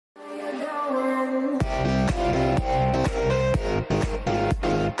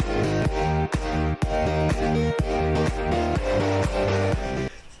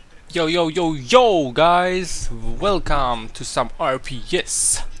Yo yo yo yo guys, welcome to some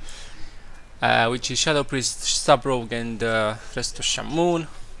RPS, which is Shadow Priest, Sub Rogue and Resto Sham.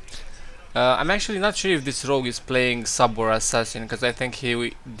 I'm actually not sure if this rogue is playing sub or assassin, because I think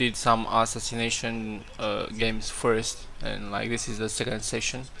he did some assassination games first, and like this is the second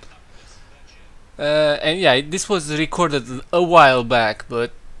session. And yeah, this was recorded a while back,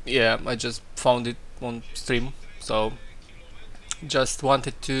 but yeah, I just found it on stream, so just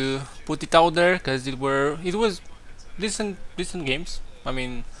wanted to put it out there because it was decent games. I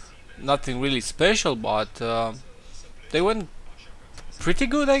mean, nothing really special, but they went pretty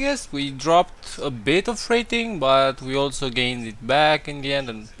good, I guess. We dropped a bit of rating, but we also gained it back in the end,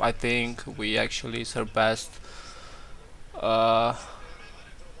 and I think we actually surpassed. Uh,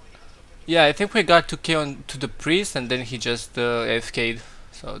 yeah, I think we got 2k on to the priest, and then he just AFK'd.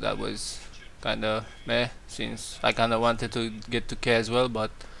 So that was kind of meh, since I kind of wanted to get 2k as well, but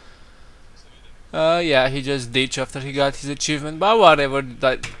yeah, he just ditched after he got his achievement, but whatever,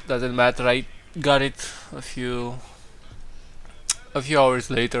 that doesn't matter. I got it a few hours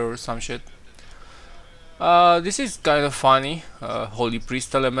later or some shit. This is kind of funny. Holy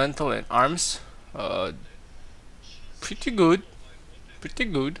Priest Elemental and Arms. Uh, pretty good. Pretty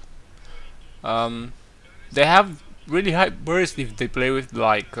good. Um, they have really high burst if they play with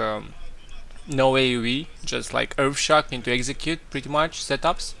like no AoE, just like Earth Shock into execute pretty much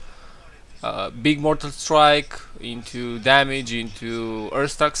setups. Big Mortal Strike into damage into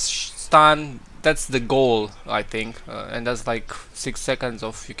Earthstruck stun. That's the goal, I think, and that's like 6 seconds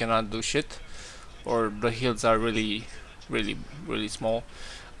of you cannot do shit, or the heals are really small.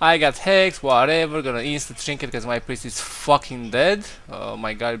 I got Hex, whatever, gonna instant trinket because my priest is fucking dead. Oh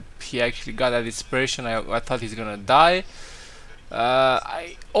my god, he actually got that inspiration. I thought he's gonna die.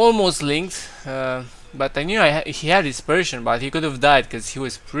 I almost linked, but I knew he had dispersion, but he could have died because he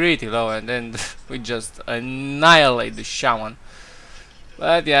was pretty low, and then we just annihilate the shaman.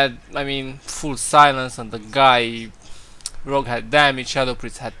 But yeah, I mean, full silence on the guy. Rogue had damage, Shadow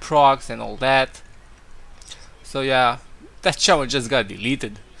Priest had procs and all that. So yeah, that shaman just got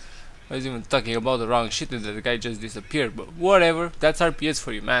deleted. I was even talking about the wrong shit and the guy just disappeared, but whatever, that's RPS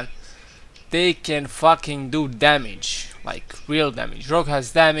for you, man. They can fucking do damage, like real damage. Rogue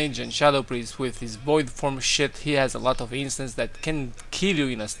has damage, and Shadow Priest with his void form shit, he has a lot of instants that can kill you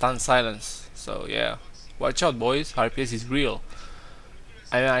in a stun silence. So yeah, watch out boys, RPS is real.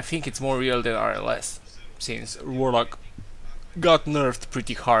 I mean, I think it's more real than RLS, since Warlock got nerfed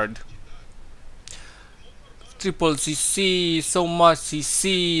pretty hard. Triple CC, so much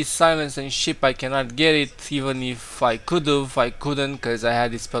CC, silence and ship, I cannot get it. Even if I could've, I couldn't because I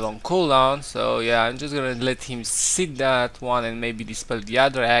had this spell on cooldown. So yeah, I'm just gonna let him sit that one and maybe dispel the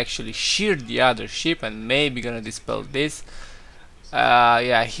other. I actually sheared the other ship and maybe gonna dispel this.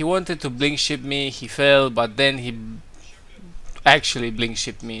 Yeah, he wanted to blink ship me, he failed, but then he actually blink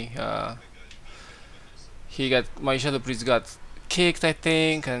shipped me. My Shadow Priest got kicked, I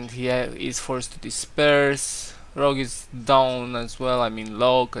think, and he is forced to disperse. Rogue is down as well, I mean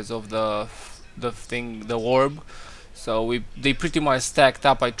low, because of the orb. So they pretty much stacked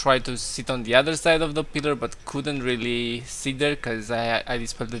up. I tried to sit on the other side of the pillar, but couldn't really sit there because I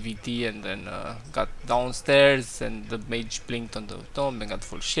dispelled the VT and then got downstairs, and the mage blinked on the tomb and got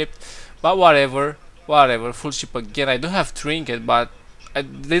full shipped. But whatever, full ship again. I do have trinket, but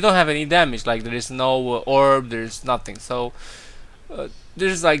they don't have any damage. Like there is no orb, there's nothing. So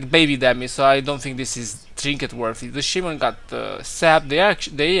there's like baby damage, so I don't think this is trinket worthy. The shaman got sap.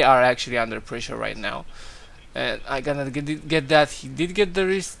 They are actually under pressure right now, and I gotta get that. He did get the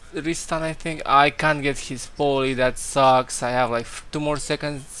wrist stun, I think. I can't get his poly. That sucks. I have like 2 more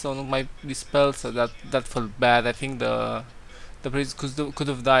seconds on my dispel, so that felt bad. I think the priest could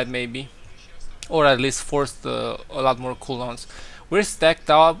have died maybe, or at least forced a lot more cooldowns. We're stacked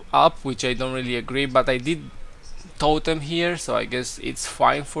up, which I don't really agree, but I did totem here, so I guess it's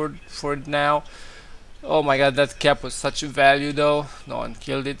fine for now. Oh my god, that cap was such a value though. No one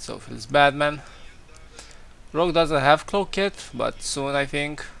killed it, so feels bad, man. Rogue doesn't have cloak yet, but soon I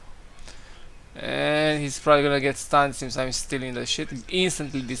think. And he's probably gonna get stunned since I'm still in the shit.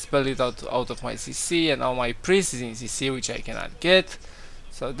 Instantly dispel it out of my CC, and now my priest is in CC, which I cannot get.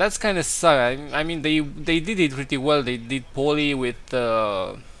 So that's kind of suck. I mean, they did it pretty well. They did poly with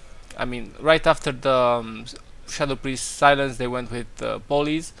I mean, right after the Shadow Priest silence, they went with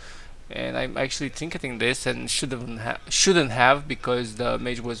polys, and I'm actually trinketing this and shouldn't have because the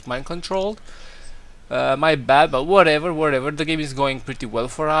mage was mind controlled. My bad, but whatever. The game is going pretty well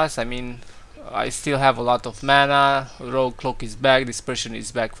for us. I mean, I still have a lot of mana. Rogue cloak is back. Dispersion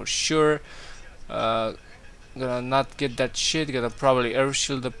is back for sure. Gonna not get that shit. Gonna probably air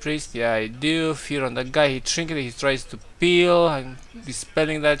shield the priest. Yeah, I do. Fear on the guy. He trinket. He tries to peel. I'm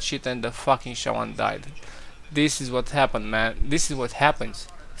dispelling that shit, and the fucking shaman died. This is what happened, man. This is what happens.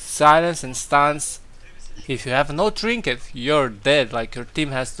 Silence and stance. If you have no trinket, you're dead. Like your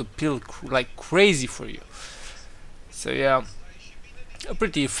team has to peel like crazy for you. So yeah, a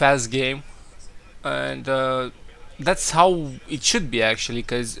pretty fast game, and that's how it should be actually,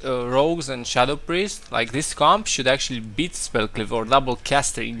 because rogues and shadow priest like this comp should actually beat spellcleave or double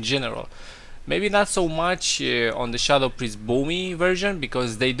caster in general. Maybe not so much on the shadow priest boomy version,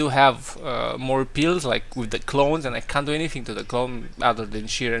 because they do have more pills like with the clones, and I can't do anything to the clone other than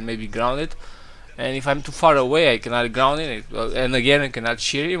shear and maybe ground it. And if I'm too far away, I cannot ground it, and again I cannot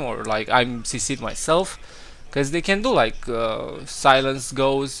shear him, or like I'm CC'd myself, because they can do like silence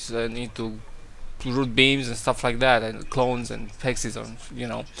goes into root beams and stuff like that, and clones and hexes on, you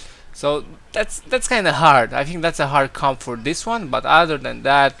know. So that's kind of hard. I think that's a hard comp for this one. But other than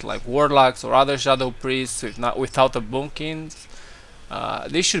that, like warlocks or other shadow priests with not without the bunkins,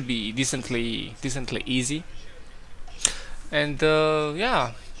 they should be decently easy. And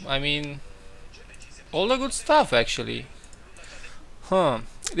yeah, I mean, all the good stuff actually. Huh?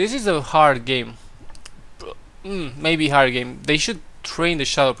 This is a hard game. Maybe hard game. They should train the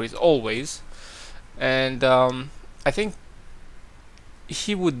shadow priest always, and I think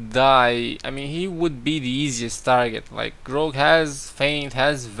he would die. I mean, he would be the easiest target. Like rogue has faint,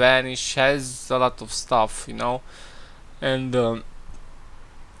 has vanish, has a lot of stuff, you know. And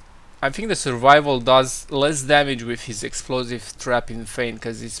I think the survival does less damage with his explosive trap in feint,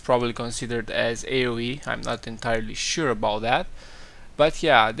 because it's probably considered as AoE. I'm not entirely sure about that. But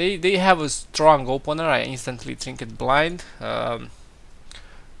yeah, they have a strong opener. I instantly trinket blind.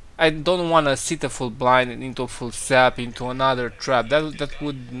 I don't want to sit a full blind into a full sap into another trap. That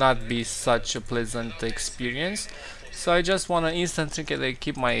would not be such a pleasant experience. So I just want to instant trinket and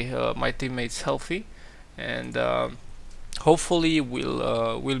keep my teammates healthy, and hopefully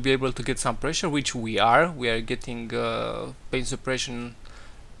we'll be able to get some pressure, which we are. We are getting pain suppression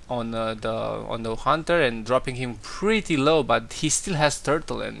on the hunter and dropping him pretty low, but he still has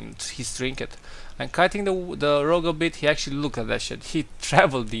turtle and his trinket. I'm cutting the rogue a bit. He actually looked at that shit. He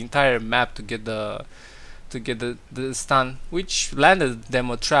traveled the entire map to get the stun, which landed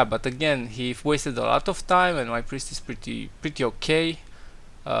them a trap. But again, he wasted a lot of time, and my priest is pretty okay.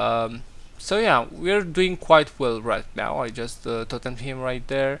 So yeah, we're doing quite well right now. I just totemed him right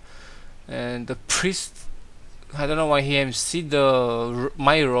there, and the priest, I don't know why he MC'd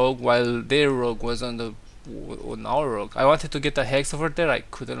my rogue while their rogue was on our rogue. I wanted to get a hex over there. I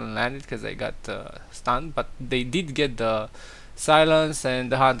couldn't land it because I got stunned, but they did get the silence,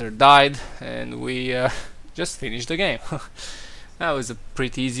 and the hunter died, and we just finished the game. That was a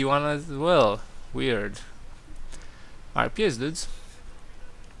pretty easy one as well. Weird. RPS, dudes.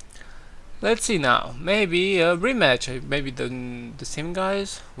 Let's see now. Maybe a rematch. Maybe the same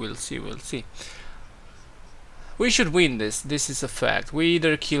guys. We'll see. We'll see. We should win this. This is a fact. We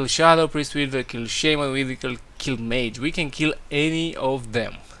either kill Shadow Priest, we either kill Shaman, we either kill Mage. We can kill any of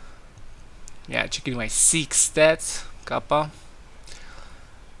them. Yeah, checking my 6 stats. Kappa.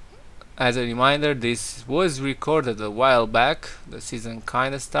 As a reminder, this was recorded a while back. The season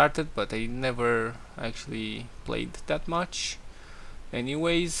kinda started, but I never actually played that much.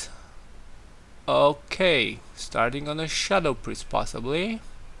 Anyways. Okay, starting on a Shadow Priest possibly.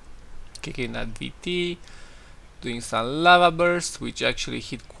 Kicking that VT. Doing some lava burst, which actually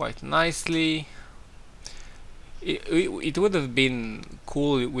hit quite nicely. It would have been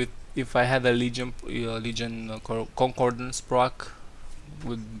cool with if I had a Legion Concordance proc.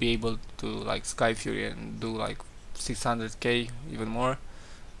 Would be able to like Sky Fury and do like 600k, even more.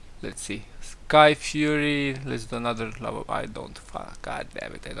 Let's see, Sky Fury. Let's do another lava. I don't. God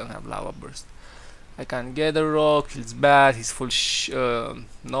damn it! I don't have lava burst. I can't get a rock, it's bad, he's full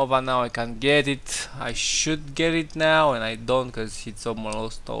Nova now, I can't get it. I should get it now, and I don't because it's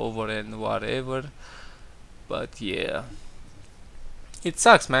almost over and whatever. But yeah, it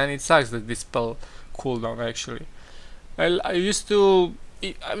sucks, man. It sucks that this spell cooldown actually. I used to...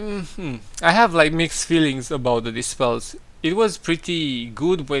 I have like mixed feelings about the dispels. It was pretty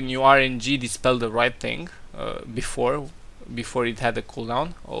good when you RNG dispel the right thing before it had a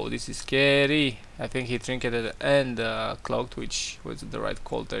cooldown. Oh, this is scary. I think he trinketed and cloaked, which was the right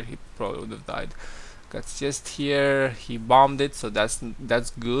call there. He probably would have died. Got just here. He bombed it, so that's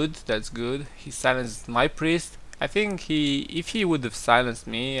good. That's good. He silenced my priest. I think if he would have silenced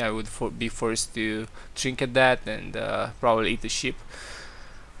me, I would be forced to trinket that and probably eat the ship.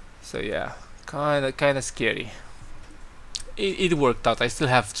 So yeah, kinda scary. It worked out. I still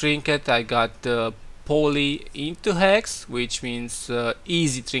have trinket. I got poly into hex, which means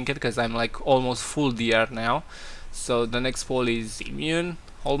easy trinket because I'm like almost full DR now. So the next poly is immune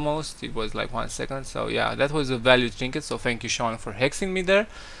almost. It was like 1 second. So yeah, that was a value trinket. So thank you, Shaman, for hexing me there.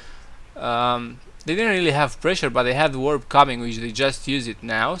 They didn't really have pressure, but they had warp coming, which they just used it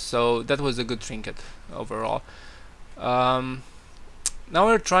now. So that was a good trinket overall. Now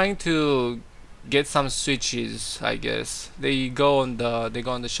we're trying to get some switches, I guess. They go on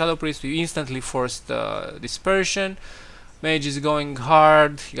the Shadow Priest. We instantly forced the dispersion. Mage is going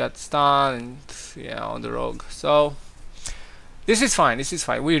hard. He got stunned, and yeah, on the rogue. So this is fine. This is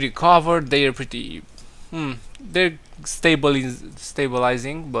fine. We recovered. They are pretty. They're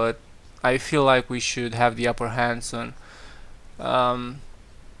stabilizing, but I feel like we should have the upper hand soon.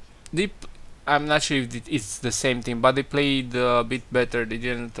 Deep. I'm not sure if it's the same team, but they played a bit better. They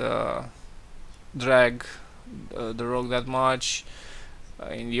didn't drag the rogue that much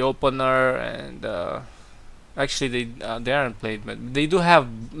in the opener, and actually they aren't played, but they do have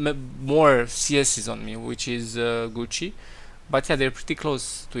more CSs on me, which is Gucci. But yeah, they're pretty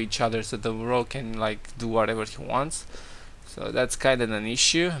close to each other, so the rogue can like do whatever he wants. So that's kind of an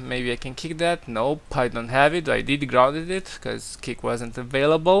issue. Maybe I can kick that. Nope, I don't have it. I did grounded it because kick wasn't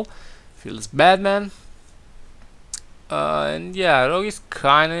available. Feels bad, man. And yeah, rogue is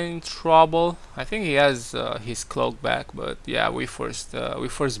kinda in trouble. I think he has his cloak back, but yeah, we first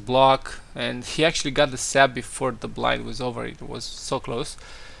block, and he actually got the sap before the blind was over. It was so close.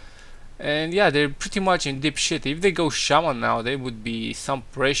 And yeah, they're pretty much in deep shit. If they go shaman now, there would be some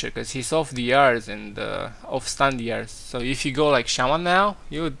pressure because he's off DRs and off stun DRs. So if you go like shaman now,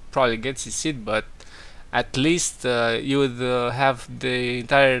 you would probably get CC'd, but at least you would have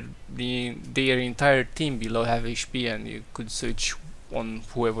their entire team below half HP, and you could switch on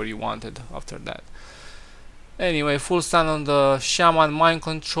whoever you wanted after that. Anyway, full stun on the shaman, mind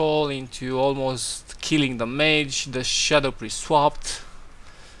control into almost killing the mage. The Shadow Priest swapped.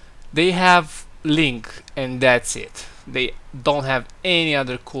 They have Link, and that's it. They don't have any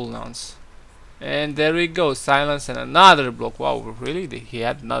other cooldowns. And there we go, silence and another block. Wow, really? He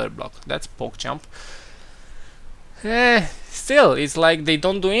had another block. That's poke jump. Still, it's like they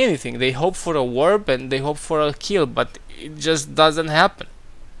don't do anything. They hope for a warp and they hope for a kill, but it just doesn't happen.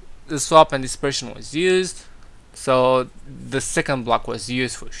 The swap and dispersion was used, so the second block was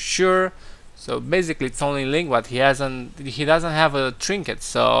used for sure. So basically it's only Link, but he doesn't have a trinket,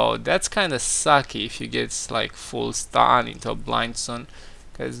 so that's kind of sucky if you get like full stun into a blind soon,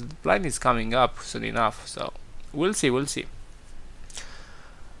 because blind is coming up soon enough. So we'll see, we'll see.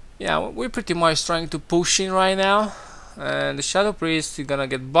 Yeah, we're pretty much trying to push in right now, and the Shadow Priest is gonna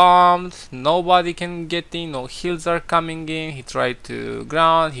get bombed. Nobody can get in, no heals are coming in. He tried to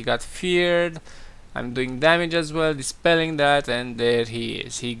ground, he got feared. I'm doing damage as well, dispelling that, and there he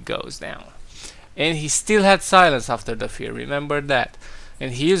is. He goes down. And he still had silence after the fear, remember that.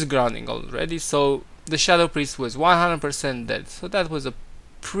 And he is grounding already, so the Shadow Priest was 100% dead. So that was a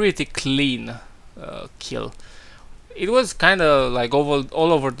pretty clean kill. It was kind of like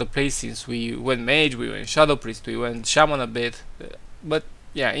all over the place, since we went mage, we went Shadow Priest, we went shaman a bit. But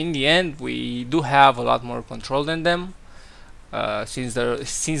yeah, in the end we do have a lot more control than them.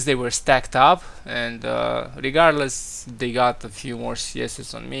 Since they were stacked up, and regardless, they got a few more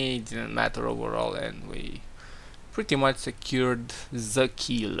CSs on me. It didn't matter overall, and we pretty much secured the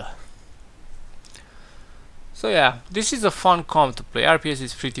kill. So yeah, this is a fun comp to play. RPS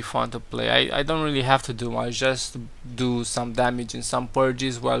is pretty fun to play. I don't really have to do much, just do some damage and some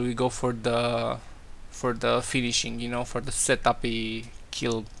purges while we go for the finishing, you know, for the setup-y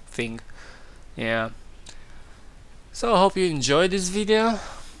kill thing. Yeah. So I hope you enjoyed this video,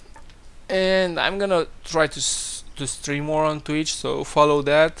 and I'm gonna try to stream more on Twitch, so follow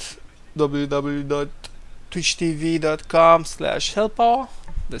that, www.twitchtv.com/hellpower,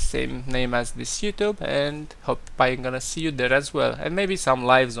 the same name as this YouTube, and hope I'm gonna see you there as well, and maybe some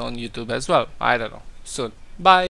lives on YouTube as well. I don't know, soon. Bye.